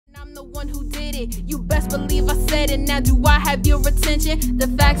I'm the one who did it. You best believe I said it. Now do I have your attention? The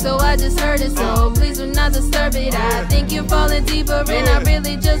fact, so I just heard it. So please do not disturb it. I think you're falling deeper and I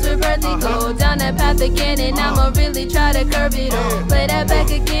really just reversed it. Go down that path again and I'ma really try to curb it. Oh, play that back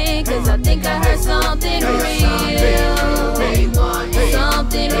again, cause I think I heard something real.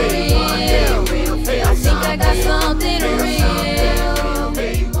 Something real. I think I got something real.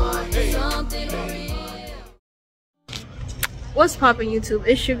 Something real. What's poppin' YouTube?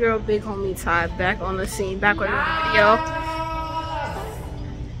 It's your girl Big Homie Ty back on the scene, back with another video.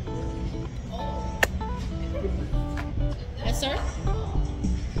 Yes, sir.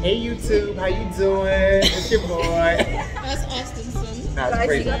 Hey YouTube, how you doing? It's your boy. That's Austin's son. Nah, it's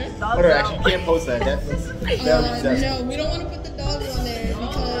crazy. Hold on, actually, you can't post that. That's No, we don't want to put the dogs on there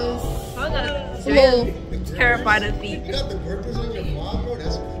because I'm well, terrified of feet. You got the burpers on your mom, bro?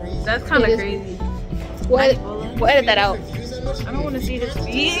 That's crazy. That's kind of crazy. We'll edit that out. I don't want to see his feet.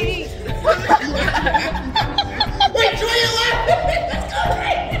 Wait, Joy, you're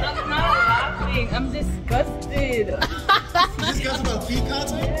laughing! I'm not laughing. I'm disgusted. You discussed about feet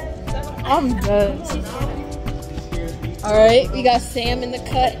content? I'm done. Alright, we got Sam in the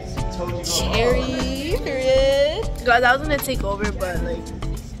cut. Cherry, period. Guys, I was gonna take over, but like,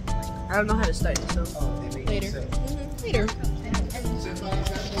 I don't know how to start it, so Later. Later.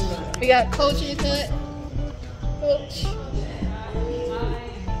 We got Coach in the cut. Coach.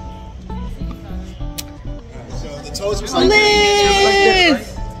 So the toes was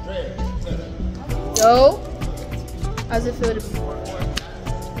Liz! Yo, how's it feel to be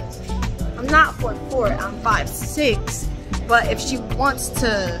 4'4"? I'm not 4'4", I'm 5'6", but if she wants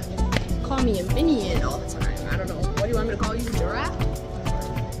to call me a minion all the time, I don't know, what do you want me to call you, giraffe?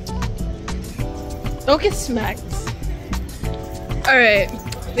 Don't get smacked. Alright,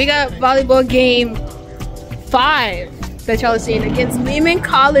 we got volleyball game 5 that y'all are seeing against Lehman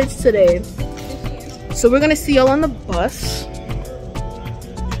College today. So we're gonna see y'all on the bus.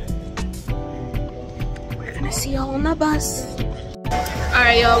 We're gonna see y'all on the bus.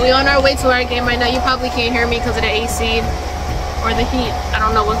 Alright y'all, we on our way to our game right now. You probably can't hear me because of the AC or the heat. I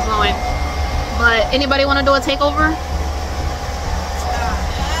don't know what's going. But anybody wanna do a takeover?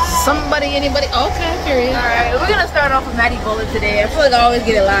 Somebody, anybody? Okay, period. Alright, we're gonna start off with Maddie Bowler today. I feel like I always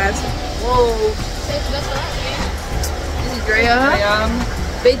get it last. Whoa. This is Drea.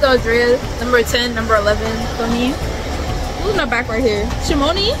 Beto Drea, number 10, number 11 for me. Who's in the back right here?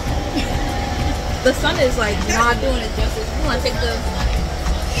 Shimoni? The sun is like not doing it justice. We wanna take the...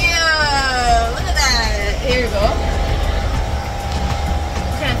 Yeah, look at that. Here we go.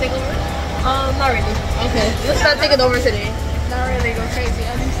 Can I take over? Not really. Okay, let's not take it over today. Not really go crazy,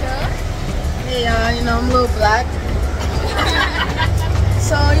 Alicia. Yeah, you know, I'm a little black.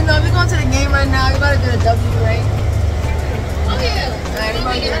 So, you know, if we're going to the game right now, we gotta get a W, right? Oh yeah. Alright, we're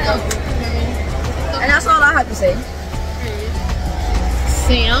gonna get a W. And that's all I have to say.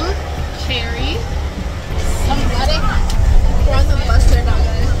 Sam, Cherry, Athletic. We're on the bus right now,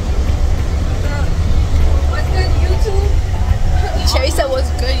 guys. what's good, YouTube? Cherry said, "What's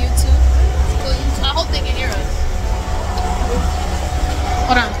good, YouTube?" I hope they can hear us.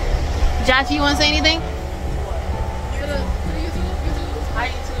 Hold on. Josh, you wanna say anything? Hi,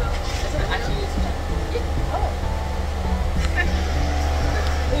 YouTube.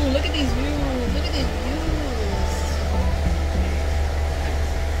 Ooh, look at these views. Look at these views.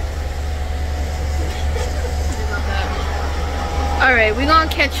 Alright, we're gonna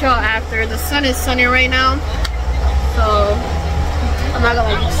catch y'all after. The sun is sunny right now. So I'm not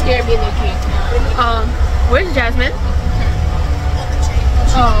gonna like scare me in the key. Where's Jasmine?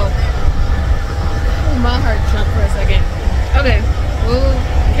 Oh, my heart jumped for a second. Okay, we'll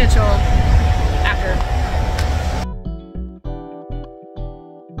catch y'all after.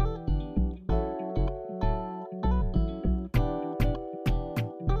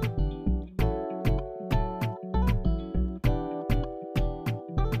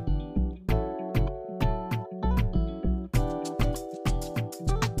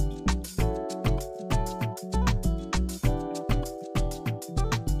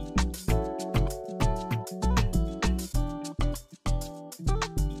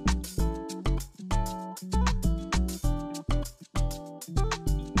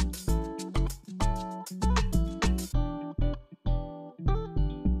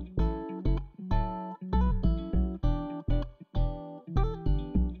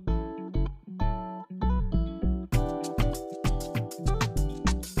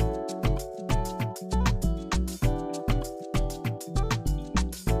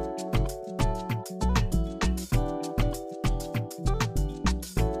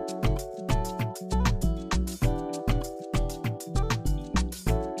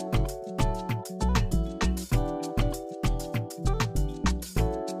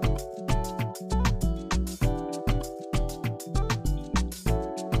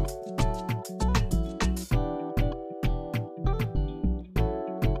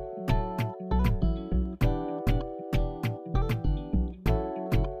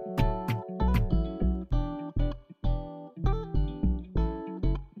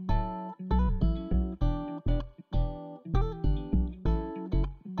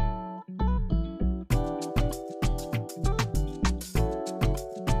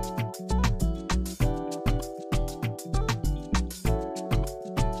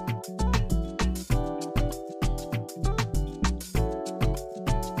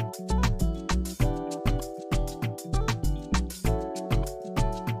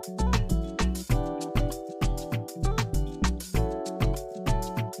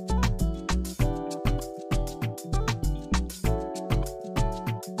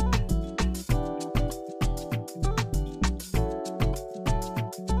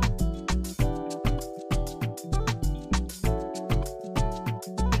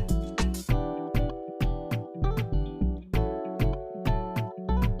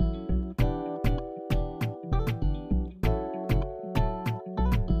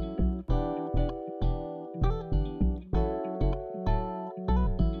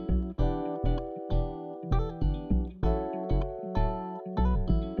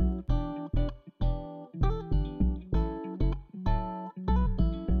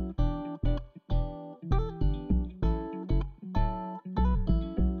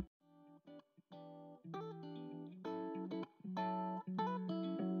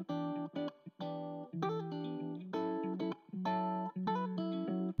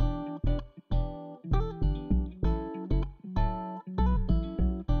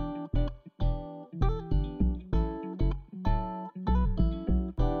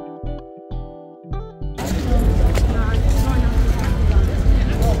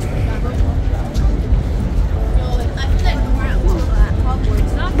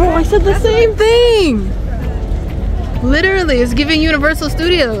 said the same thing. Literally, it's giving Universal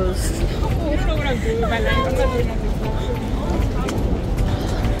Studios.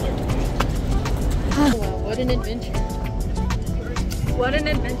 What an adventure. What an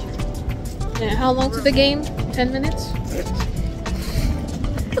adventure. And how long to the game? 10 minutes?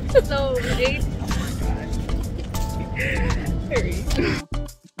 So, 8.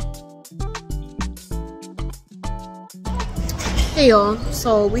 Hey y'all,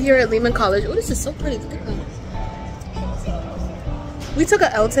 so we here at Lehman College. Oh, this is so pretty. Look at that. We took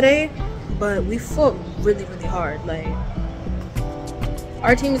an L today, but we fought really, really hard. Like,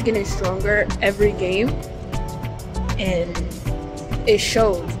 our team is getting stronger every game, and it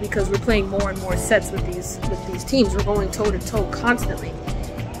shows because we're playing more and more sets with these teams. We're going toe to toe constantly.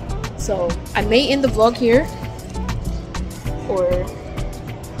 So I may end the vlog here, or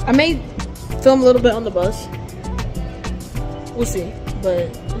I may film a little bit on the bus. We'll see, but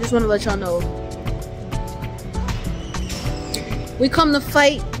I just want to let y'all know, we come to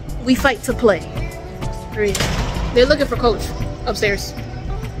fight, we fight to play. They're looking for coach upstairs.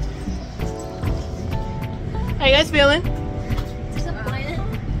 How you guys feeling? Disappointed.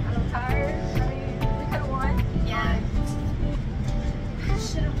 I'm tired. I mean, we could have won. Yeah.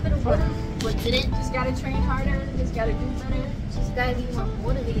 Should have won. But didn't. Just gotta train harder. Just gotta do better. Just gotta be more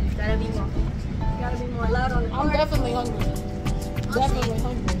motivated. Gotta be more loud on the court. I'm definitely hungry. Definitely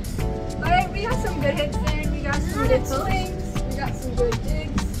hungry. Alright, we got some good hits there. We got some good swings. We got some good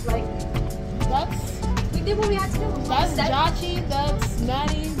digs. Like, we did what we had to do. That's Jachi, that's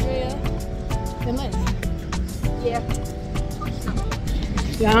Maddie, Drea, and Liz. Yeah.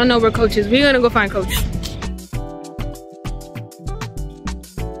 Yeah, I don't know where coach is. We're gonna go find coach.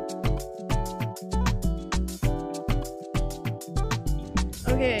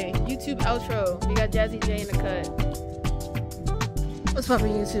 Okay, YouTube outro. We got Jazzy J in the cut. What's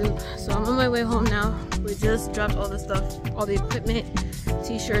poppin' YouTube? So I'm on my way home now. We just dropped all the stuff, all the equipment,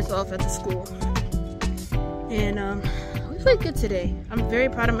 t-shirts off at the school. And we played good today. I'm very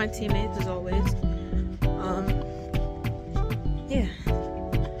proud of my teammates as always. Yeah.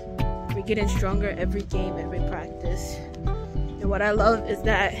 We're getting stronger every game, every practice. And what I love is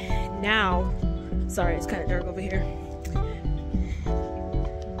that now, sorry, it's kind of dark over here.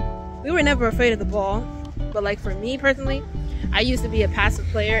 We were never afraid of the ball, but like for me personally, I used to be a passive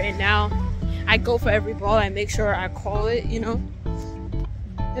player, and now I go for every ball. I make sure I call it, you know.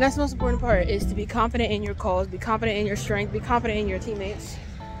 And that's the most important part, is to be confident in your calls, be confident in your strength, be confident in your teammates,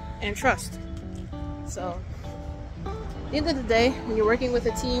 and trust. So, at the end of the day, when you're working with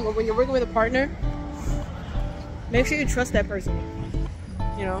a team or when you're working with a partner, make sure you trust that person.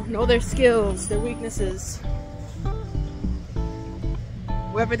 You know their skills, their weaknesses.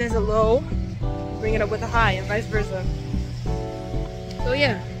 Wherever there's a low, bring it up with a high, and vice versa. So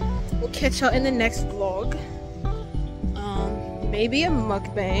yeah, we'll catch y'all in the next vlog. Maybe a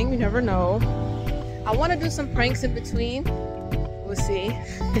mukbang, you never know. I want to do some pranks in between. We'll see.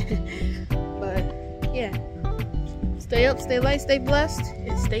 But yeah, stay up, stay light, stay blessed,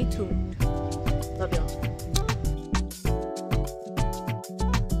 and stay tuned. Love y'all.